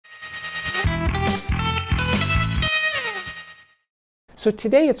So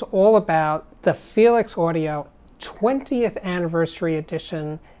today it's all about the FELIKS Audio 20th Anniversary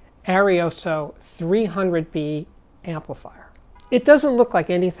Edition Arioso 300B amplifier. It doesn't look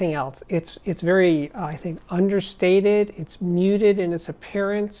like anything else. It's very, I think, understated. It's muted in its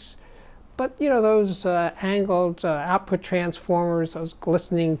appearance. But, you know, those angled output transformers, those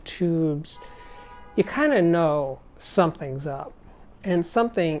glistening tubes, you kind of know something's up. And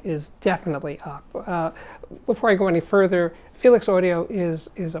something is definitely up. Before I go any further, FELIKS Audio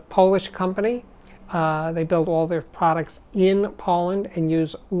is a Polish company. They build all their products in Poland and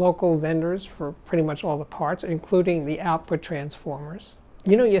use local vendors for pretty much all the parts, including the output transformers.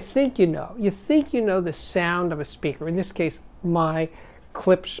 You know, you think you know the sound of a speaker, in this case, my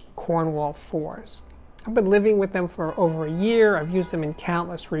Klipsch Cornwall 4s. I've been living with them for over a year. I've used them in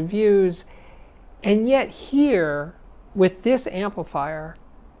countless reviews. And yet here, with this amplifier,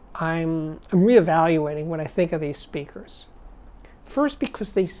 I'm reevaluating what I think of these speakers. First,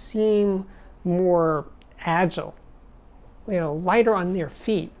 because they seem more agile, you know, lighter on their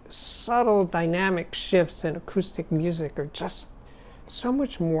feet. Subtle dynamic shifts in acoustic music are just so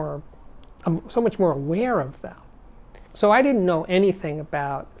much more aware of them. So I didn't know anything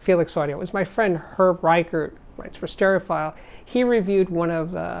about FELIKS Audio. It was my friend Herb Reichert, writes for Stereophile. He reviewed one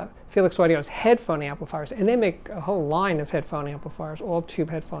of the FELIKS Audio's headphone amplifiers, and they make a whole line of headphone amplifiers, all tube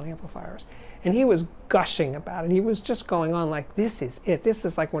headphone amplifiers. And he was gushing about it. He was just going on like, this is it. This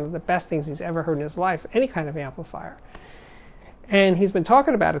is like one of the best things he's ever heard in his life, any kind of amplifier. And he's been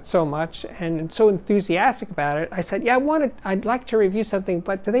talking about it so much and so enthusiastic about it. I said, yeah, I'd like to review something,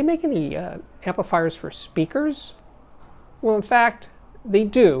 but do they make any amplifiers for speakers? Well, in fact, they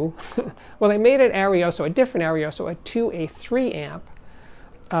do. Well, they made an Arioso, a different Arioso, a 2A3 amp.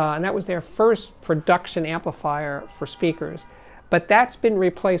 And that was their first production amplifier for speakers. But that's been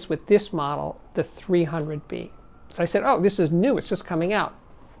replaced with this model, the 300B. So I said, oh, this is new. It's just coming out.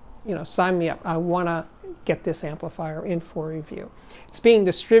 You know, sign me up. I want to get this amplifier in for review. It's being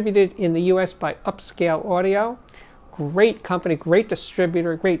distributed in the US by Upscale Audio. Great company, great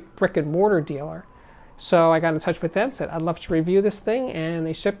distributor, great brick and mortar dealer. So I got in touch with them, said, I'd love to review this thing, and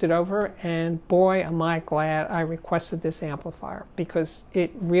they shipped it over, and boy, am I glad I requested this amplifier, because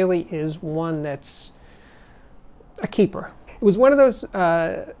it really is one that's a keeper. It was one of those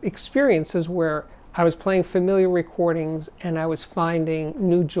experiences where I was playing familiar recordings and I was finding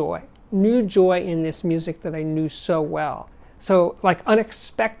new joy in this music that I knew so well. So like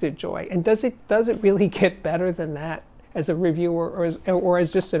unexpected joy. And does it really get better than that as a reviewer or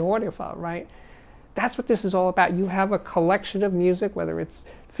as just an audiophile, right? That's what this is all about. You have a collection of music, whether it's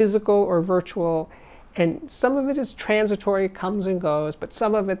physical or virtual, and some of it is transitory, comes and goes, but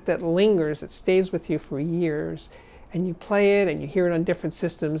some of it that lingers, it stays with you for years, and you play it and you hear it on different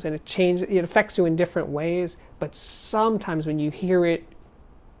systems, and it affects you in different ways, but sometimes when you hear it,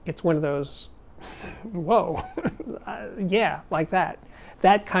 it's one of those, whoa, yeah, like that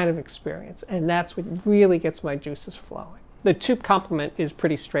kind of experience, and that's what really gets my juices flowing. The tube complement is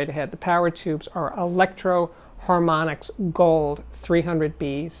pretty straight ahead. The power tubes are Electro Harmonics Gold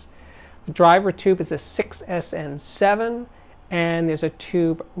 300Bs. The driver tube is a 6SN7, and there's a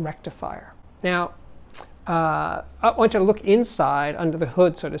tube rectifier. Now, I want you to look inside, under the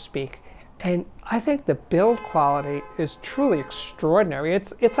hood, so to speak, and I think the build quality is truly extraordinary.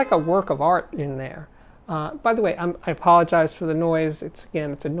 It's like a work of art in there. By the way, I apologize for the noise. It's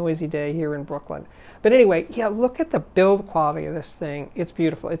a noisy day here in Brooklyn. But anyway, yeah, look at the build quality of this thing. It's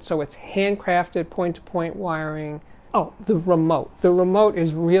beautiful. It's handcrafted, point-to-point wiring. Oh, the remote. The remote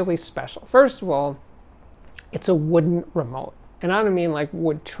is really special. First of all, it's a wooden remote. And I don't mean like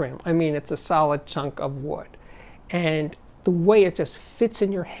wood trim. I mean it's a solid chunk of wood. And the way it just fits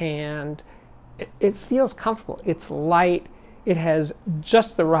in your hand, it feels comfortable. It's light. It has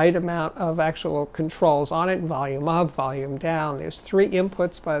just the right amount of actual controls on it, volume up, volume down. There's 3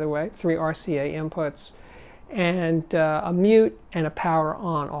 inputs, by the way, 3 RCA inputs, and a mute and a power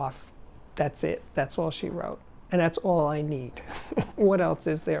on-off. That's it. That's all she wrote. And that's all I need. What else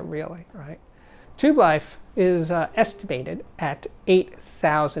is there really, right? Tube life is estimated at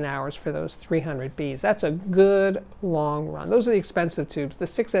 8,000 hours for those 300Bs. That's a good long run. Those are the expensive tubes. The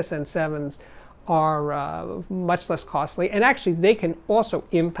 6SN7s are much less costly, and actually they can also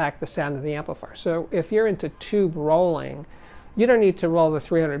impact the sound of the amplifier. So if you're into tube rolling, you don't need to roll the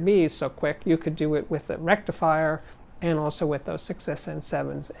 300Bs so quick. You could do it with the rectifier and also with those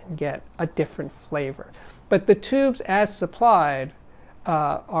 6SN7s and get a different flavor. But the tubes as supplied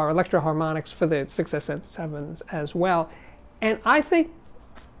are Electro Harmonics for the 6SN7s as well. And I think,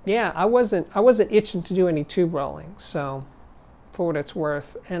 yeah, I wasn't itching to do any tube rolling, so for what it's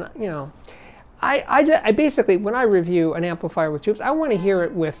worth. And you know, I basically, when I review an amplifier with tubes, I want to hear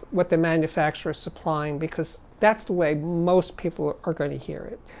it with what the manufacturer is supplying, because that's the way most people are going to hear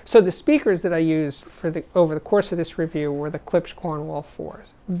it. So the speakers that I used over the course of this review were the Klipsch Cornwall 4s.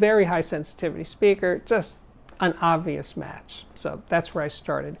 Very high sensitivity speaker, just an obvious match. So that's where I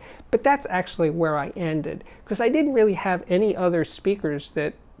started. But that's actually where I ended, because I didn't really have any other speakers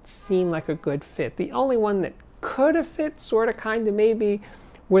that seemed like a good fit. The only one that could have fit, sort of, kind of, maybe,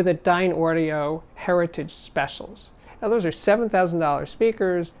 were the Dyne Audio Heritage Specials. Now those are $7,000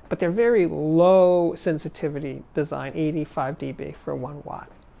 speakers, but they're very low sensitivity design, 85 dB for 1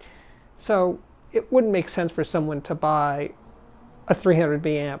 watt. So it wouldn't make sense for someone to buy a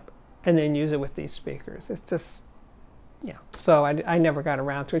 300B amp and then use it with these speakers. It's just, yeah. So I never got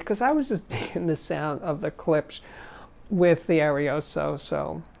around to it, because I was just digging the sound of the Klipsch with the Arioso,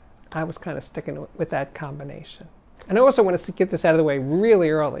 so I was kind of sticking with that combination. And I also want to get this out of the way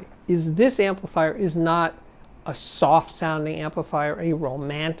really early, is this amplifier is not a soft sounding amplifier, a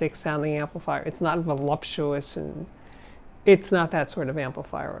romantic sounding amplifier. It's not voluptuous, and it's not that sort of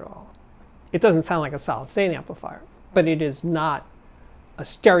amplifier at all. It doesn't sound like a solid state amplifier, but it is not a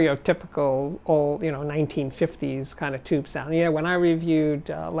stereotypical old, 1950s kind of tube sound. Yeah, when I reviewed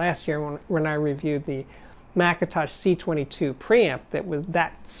last year, when I reviewed the Macintosh C22 preamp,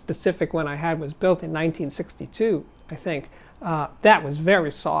 that specific one I had was built in 1962, I think. That was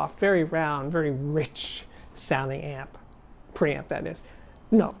very soft, very round, very rich sounding amp, preamp that is.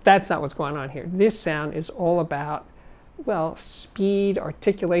 No, that's not what's going on here. This sound is all about, well, speed,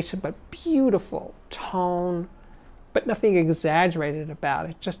 articulation, but beautiful tone, but nothing exaggerated about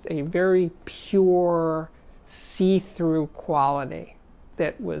it. Just a very pure, see-through quality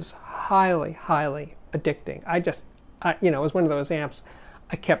that was highly, highly addicting. It was one of those amps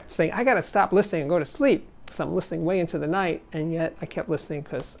I kept saying, I got to stop listening and go to sleep, because I'm listening way into the night, and yet I kept listening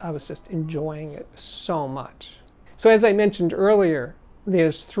because I was just enjoying it so much. So as I mentioned earlier,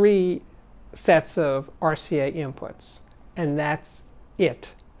 there's 3 sets of RCA inputs, and that's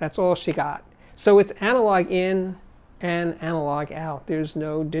it. That's all she got. So it's analog in and analog out. There's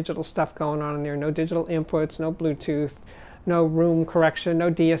no digital stuff going on in there, no digital inputs, no Bluetooth, no room correction, no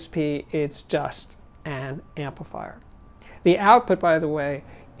DSP. It's just an amplifier. The output, by the way,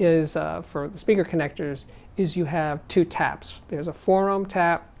 is for the speaker connectors, is you have 2 taps. There's a 4 ohm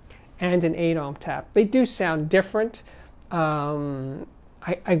tap and an 8 ohm tap. They do sound different. I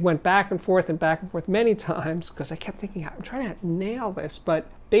went back and forth many times, because I kept thinking, I'm trying to nail this, but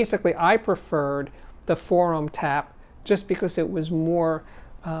basically I preferred the 4 ohm tap just because it was more,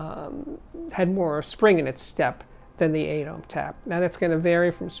 had more spring in its step than the 8 ohm tap. Now that's going to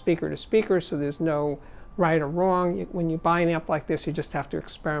vary from speaker to speaker, so there's no right or wrong. When you buy an amp like this, you just have to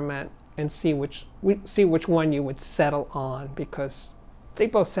experiment and see which one you would settle on, because they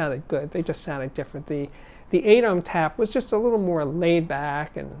both sounded good. They just sounded different. The 8 ohm tap was just a little more laid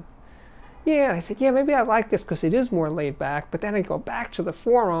back, and yeah, I said, yeah, maybe I like this because it is more laid back. But then I go back to the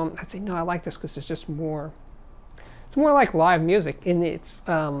 4 ohm. I'd say, no, I like this because it's just more. It's more like live music in its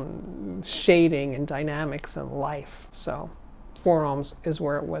shading and dynamics and life. So 4 ohms is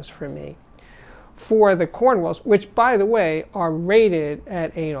where it was for me. For the Cornwalls, which, by the way, are rated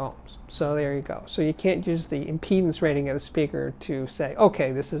at 8 ohms. So there you go. So you can't use the impedance rating of the speaker to say,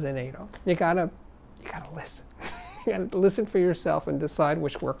 okay, this is an 8 ohm. You gotta listen. You gotta listen for yourself and decide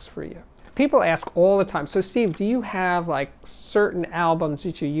which works for you. People ask all the time, so Steve, do you have like certain albums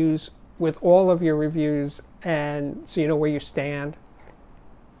that you use with all of your reviews, and so you know where you stand?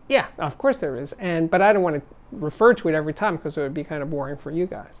 Yeah, of course there is. But I don't want to refer to it every time, because it would be kind of boring for you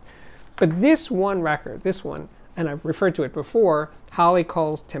guys. But this one record, and I've referred to it before, Holly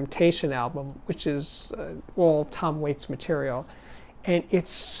Cole's Temptation album, which is all Tom Waits material, and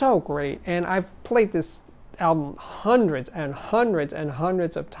it's so great. And I've played this album hundreds and hundreds and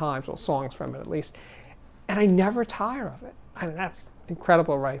hundreds of times, well, songs from it at least, and I never tire of it. I mean, that's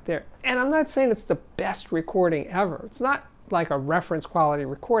incredible right there. And I'm not saying it's the best recording ever. It's not like a reference quality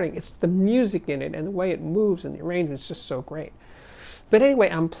recording. It's the music in it and the way it moves and the arrangement's just so great. But anyway,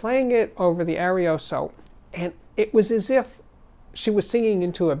 I'm playing it over the Arioso, and it was as if she was singing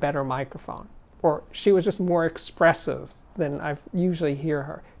into a better microphone, or she was just more expressive than I usually hear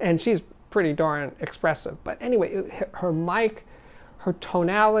her. And she's pretty darn expressive. But anyway, her mic, her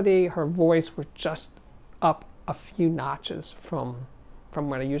tonality, her voice were just up a few notches from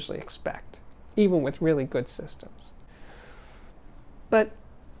what I usually expect, even with really good systems. But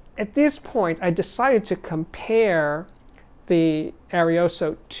at this point, I decided to compare the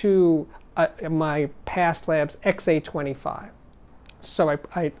Arioso to my past Labs XA100.5. So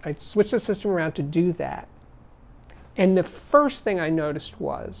I switched the system around to do that. And the first thing I noticed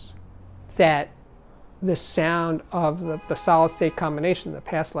was that the sound of the solid state combination, the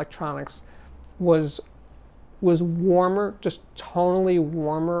past electronics, was warmer, just tonally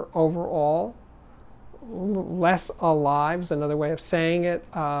warmer overall, less alive is another way of saying it.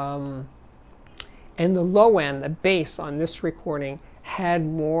 And the low end, the bass on this recording, had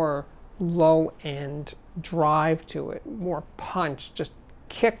more low end drive to it, more punch, just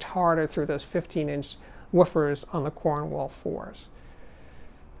kicked harder through those 15-inch woofers on the Cornwall 4s.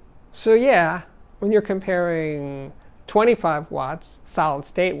 So yeah, when you're comparing 25 watts, solid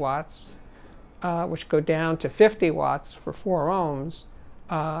state watts, which go down to 50 watts for 4 ohms,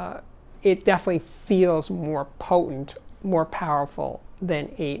 it definitely feels more potent, more powerful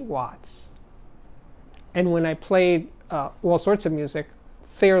than 8 watts. And when I played all sorts of music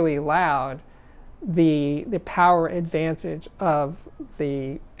fairly loud, the power advantage of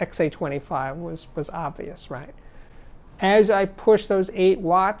the XA25 was obvious, right? As I pushed those 8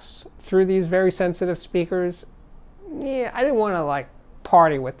 watts through these very sensitive speakers, yeah, I didn't want to like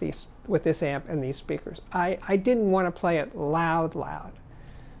party with this amp and these speakers. I didn't want to play it loud.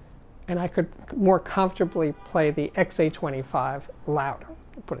 And I could more comfortably play the XA25 louder,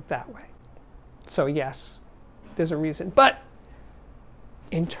 put it that way. So yes, there's a reason. But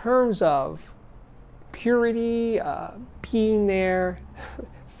in terms of purity, being there,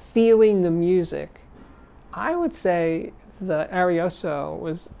 feeling the music, I would say the Arioso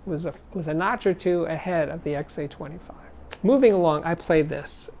was a notch or two ahead of the XA25. Moving along, I played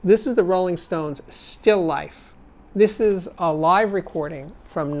this. This is the Rolling Stones' Still Life. This is a live recording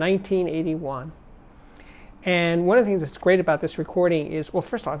from 1981. And one of the things that's great about this recording is, well,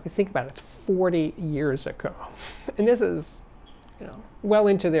 first of all, if you think about it, it's 40 years ago. And this is, you know, well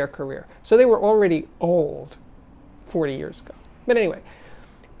into their career. So they were already old 40 years ago. But anyway,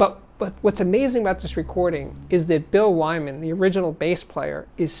 but what's amazing about this recording is that Bill Wyman, the original bass player,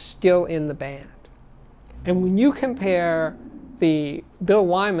 is still in the band. And when you compare the Bill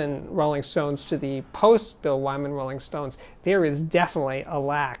Wyman Rolling Stones to the post-Bill Wyman Rolling Stones, there is definitely a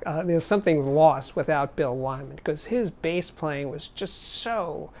lack. There's something lost without Bill Wyman, because his bass playing was just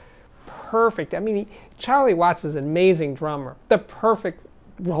so perfect. I mean, Charlie Watts is an amazing drummer, the perfect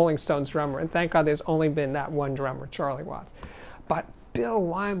Rolling Stones drummer, and thank God there's only been that one drummer, Charlie Watts. But Bill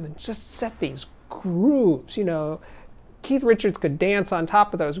Wyman just set these grooves, you know. Keith Richards could dance on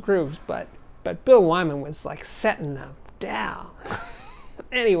top of those grooves, but Bill Wyman was like setting them down.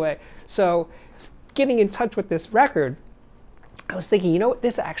 Anyway, so getting in touch with this record, I was thinking, you know what,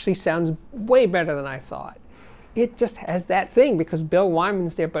 this actually sounds way better than I thought. It just has that thing because Bill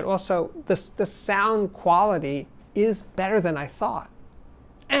Wyman's there, but also the sound quality is better than I thought.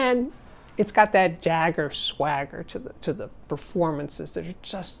 And it's got that Jagger swagger to the performances that are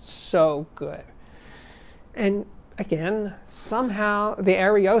just so good. And again, somehow the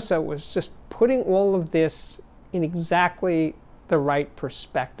Arioso was just putting all of this in exactly the right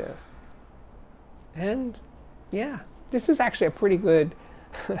perspective. And yeah, this is actually a pretty good,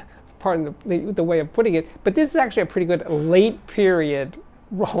 pardon the way of putting it, but this is actually a pretty good late period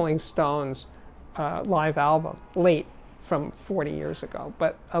Rolling Stones live album. Late from 40 years ago,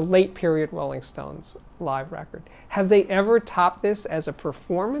 but a late period Rolling Stones live record. Have they ever topped this as a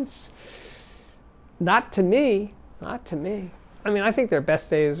performance? Not to me. Not to me. I mean, I think their best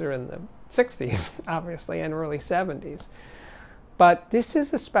days are in the 60s, obviously, and early 70s. But this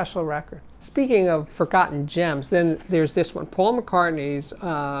is a special record. Speaking of forgotten gems, then there's this one, Paul McCartney's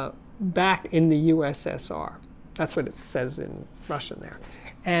Back in the USSR. That's what it says in Russian there.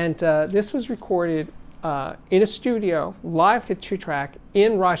 And this was recorded in a studio, live to 2-track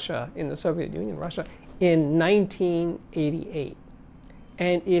in Russia, in the Soviet Union, Russia, in 1988.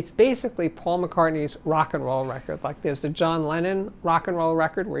 And it's basically Paul McCartney's rock and roll record. Like there's the John Lennon rock and roll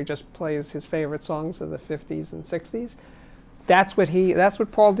record where he just plays his favorite songs of the 50s and 60s. That's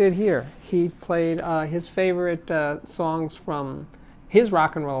what Paul did here. He played his favorite songs from his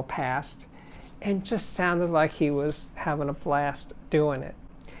rock and roll past and just sounded like he was having a blast doing it.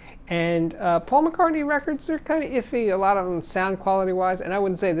 And Paul McCartney records are kind of iffy, a lot of them sound quality-wise, and I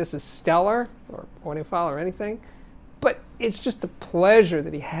wouldn't say this is stellar or audiophile or anything, but it's just the pleasure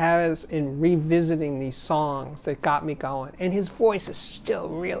that he has in revisiting these songs that got me going. And his voice is still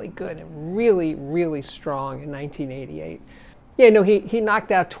really good and really, really strong in 1988. Yeah, no, he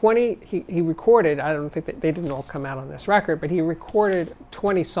knocked out 20, he recorded, I don't think they didn't all come out on this record, but he recorded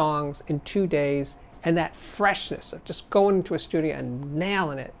 20 songs in 2 days, and that freshness of just going into a studio and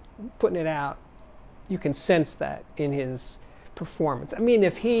nailing it, putting it out, you can sense that in his performance. I mean,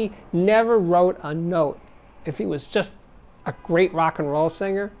 if he never wrote a note, if he was just a great rock and roll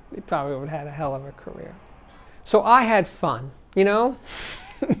singer, he probably would have had a hell of a career. So I had fun, you know?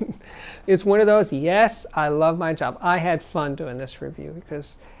 It's one of those, yes, I love my job. I had fun doing this review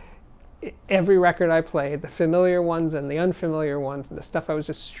because every record I played, the familiar ones and the unfamiliar ones, and the stuff I was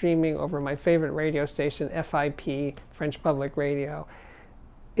just streaming over my favorite radio station, FIP, French Public Radio,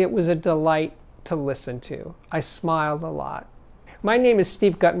 it was a delight to listen to. I smiled a lot. My name is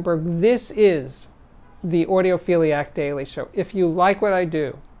Steve Guttenberg. This is the Audiophiliac Daily Show. If you like what I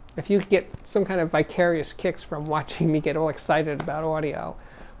do, if you get some kind of vicarious kicks from watching me get all excited about audio,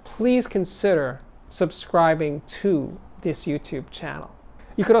 please consider subscribing to this YouTube channel.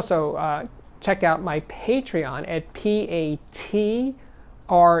 You could also check out my Patreon at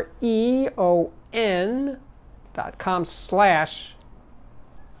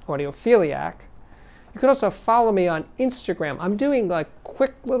patreon.com/audiophiliac. You could also follow me on Instagram. I'm doing like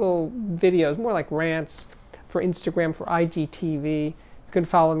quick little videos, more like rants for Instagram, for IGTV. You can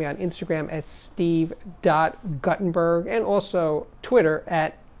follow me on Instagram at steve.guttenberg and also Twitter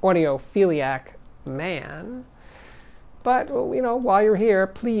at audiophiliacman. But, you know, while you're here,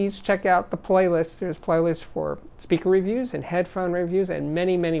 please check out the playlist. There's playlists for speaker reviews and headphone reviews and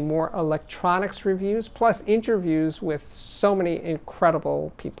many, many more electronics reviews, plus interviews with so many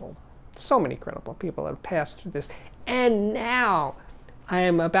incredible people. So many incredible people that have passed through this. And now I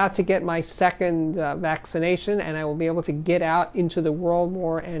am about to get my second vaccination, and I will be able to get out into the world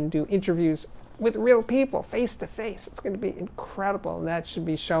more and do interviews with real people, face to face. It's going to be incredible, and that should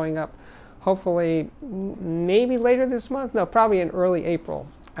be showing up hopefully maybe later this month. No, probably in early April.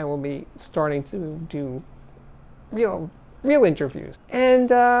 I will be starting to do real interviews. And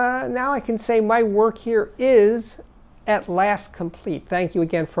now I can say my work here is at last complete. Thank you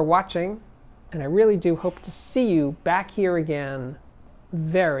again for watching, and I really do hope to see you back here again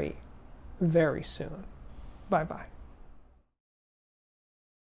very, very soon. Bye-bye.